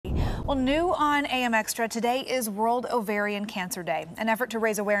Well, new on AM Extra, today is World Ovarian Cancer Day, an effort to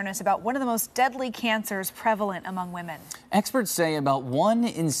raise awareness about one of the most deadly cancers prevalent among women. Experts say about 1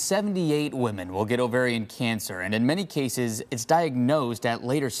 in 78 women will get ovarian cancer, and in many cases, it's diagnosed at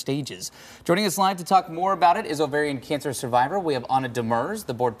later stages. Joining us live to talk more about it is ovarian cancer survivor. We have Anna Demers,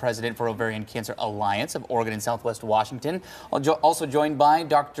 the board president for Ovarian Cancer Alliance of Oregon and Southwest Washington. Also joined by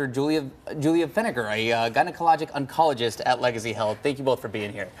Dr. Julia Feniger, a gynecologic oncologist at Legacy Health. Thank you both for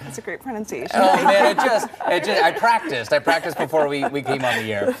being here. That's a great pronunciation. Oh man, I practiced before we came on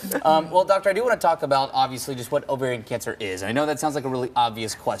the air. Well, doctor, I do want to talk about obviously just what ovarian cancer is. I know that sounds like a really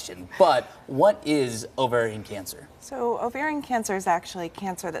obvious question, but what is ovarian cancer? So ovarian cancer is actually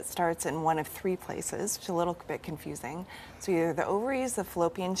cancer that starts in one of 3 places, which is a little bit confusing. So either the ovaries, the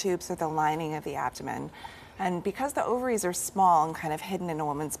fallopian tubes, or the lining of the abdomen. And because the ovaries are small and kind of hidden in a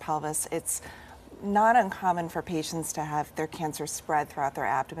woman's pelvis, it's not uncommon for patients to have their cancer spread throughout their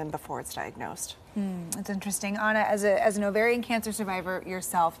abdomen before it's diagnosed. That's interesting. Anna, as an ovarian cancer survivor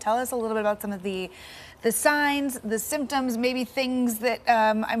yourself, tell us a little bit about some of the signs, the symptoms, maybe things that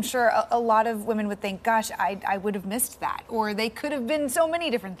I'm sure a lot of women would think, gosh, I would have missed that, or they could have been so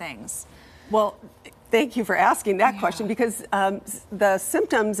many different things. Well, thank you for asking that question, because the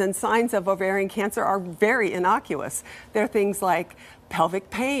symptoms and signs of ovarian cancer are very innocuous. They're things like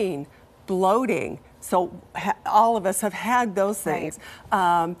pelvic pain, bloating, so all of us have had those things.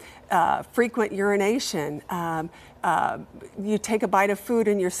 Right. Frequent urination. You take a bite of food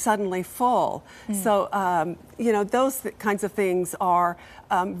and you're suddenly full. So, you know, those kinds of things are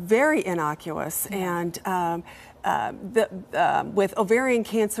very innocuous. And with ovarian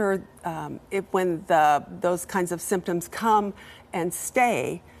cancer, when those kinds of symptoms come and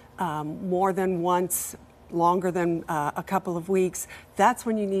stay more than once, longer than a couple of weeks, that's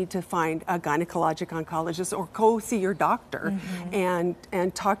when you need to find a gynecologic oncologist or go see your doctor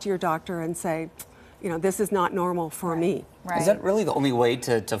and talk to your doctor and say, you know, this is not normal for me. Is that really the only way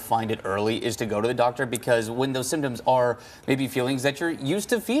to find it early, is to go to the doctor? Because when those symptoms are maybe feelings that you're used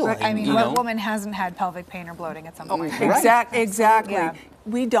to feeling. I mean, what woman hasn't had pelvic pain or bloating at some point? Exactly. Yeah.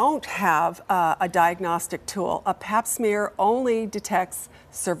 We don't have a diagnostic tool. A pap smear only detects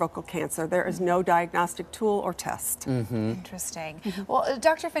cervical cancer. There is no diagnostic tool or test. Interesting. Well,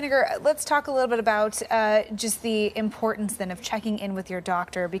 Dr. Feniger, let's talk a little bit about just the importance then of checking in with your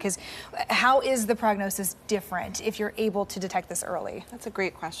doctor, because how is the prognosis different if you're able to detect this early? That's a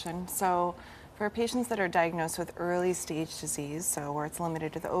great question. So for patients that are diagnosed with early stage disease, so where it's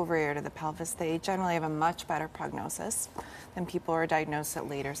limited to the ovary or to the pelvis, they generally have a much better prognosis than people who are diagnosed at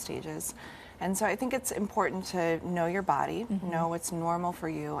later stages. And so I think it's important to know your body, know what's normal for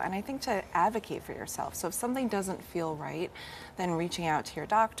you, and I think to advocate for yourself. So if something doesn't feel right, then reaching out to your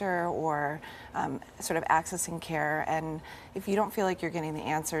doctor or sort of accessing care. And if you don't feel like you're getting the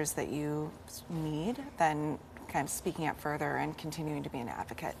answers that you need, then kind of speaking up further and continuing to be an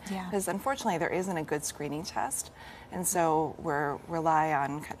advocate. Because unfortunately there isn't a good screening test, and so rely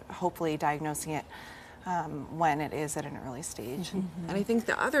on kind of hopefully diagnosing it when it is at an early stage. And I think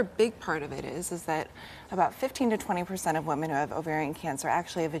the other big part of it is that about 15 to 20% of women who have ovarian cancer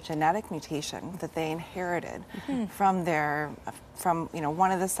actually have a genetic mutation that they inherited from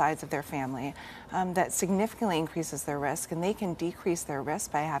one of the sides of their family that significantly increases their risk, and they can decrease their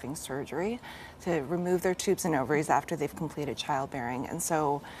risk by having surgery to remove their tubes and ovaries after they've completed childbearing. And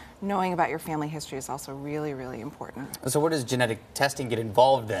so knowing about your family history is also really, really important. So where does genetic testing get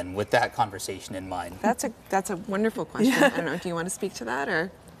involved then, with that conversation in mind? That's a wonderful question. I don't know, do you want to speak to that,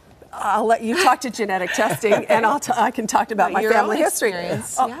 or? I'll let you talk to genetic testing, and I can talk about my family history.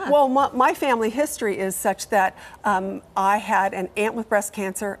 Well, my family history is such that I had an aunt with breast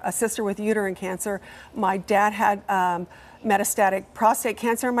cancer, a sister with uterine cancer. My dad had metastatic prostate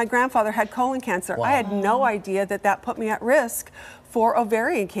cancer, and my grandfather had colon cancer. I had no idea that put me at risk for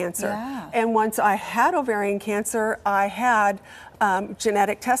ovarian cancer. And once I had ovarian cancer, I had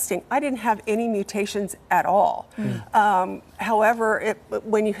genetic testing. I didn't have any mutations at all. However,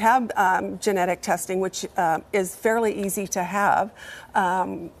 when you have genetic testing, which is fairly easy to have,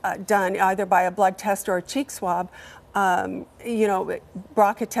 done either by a blood test or a cheek swab, you know,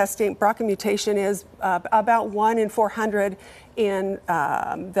 BRCA mutation is about 1 in 400 in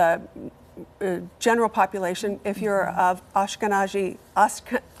the general population. If you're of Ashkenazi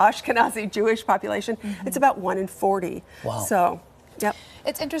Jewish population, it's about 1 in 40. Wow. So Yep.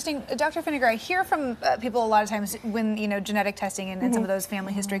 It's interesting, Dr. Finnegar, I hear from people a lot of times when, genetic testing and some of those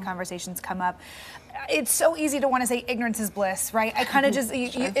family history conversations come up. It's so easy to want to say ignorance is bliss, right? I kind of just,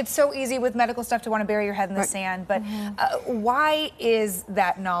 it's so easy with medical stuff to want to bury your head in the sand, but why is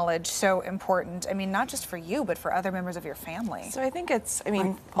that knowledge so important? I mean, not just for you, but for other members of your family. So I think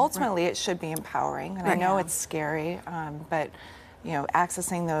ultimately it should be empowering, and I know it's scary, but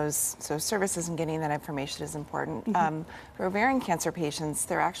accessing those services and getting that information is important. For ovarian cancer patients,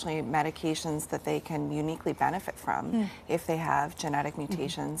 there are actually medications that they can uniquely benefit from if they have genetic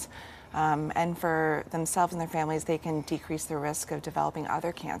mutations. And for themselves and their families, they can decrease the risk of developing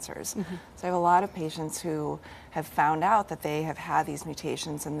other cancers. So I have a lot of patients who have found out that they have had these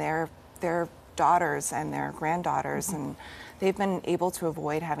mutations, and their daughters and their granddaughters, and they've been able to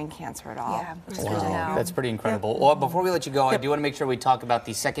avoid having cancer at all. Yeah, which is good to know. That's pretty incredible. Well, before we let you go, I do want to make sure we talk about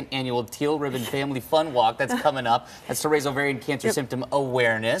the second annual Teal Ribbon Family Fun Walk that's coming up. That's to raise ovarian cancer symptom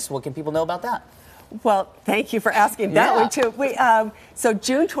awareness. What can people know about that? Well, thank you for asking that one too. So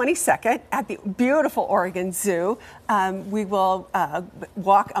June 22nd at the beautiful Oregon Zoo, we will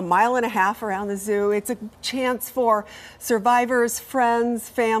walk 1.5 miles around the zoo. It's a chance for survivors, friends,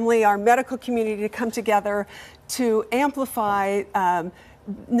 family, our medical community to come together to amplify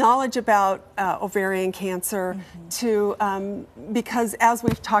knowledge about ovarian cancer, because as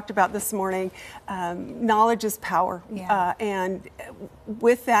we've talked about this morning, knowledge is power, and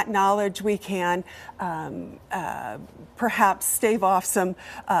with that knowledge we can perhaps stave off some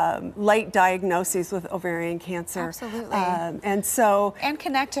late diagnoses with ovarian cancer. Absolutely. And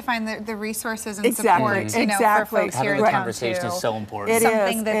connect to find the resources and support for folks here in town. Having the conversation is so important. It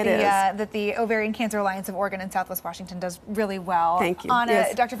Something that the Ovarian Cancer Alliance of Oregon and Southwest Washington does really well. Thank you. Anna,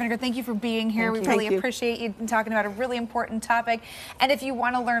 Dr. Finnegar, thank you for being here. We really appreciate you talking about a really important topic. And if you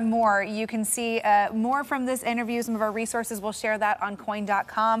want to learn more, you can see more from this interview. Some of our resources, we'll share that on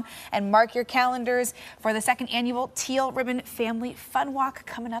coin.com. And mark your calendars for the second annual Teal Ribbon Family Fun Walk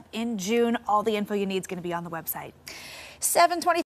coming up in June. All the info you need is going to be on the website. 7:20.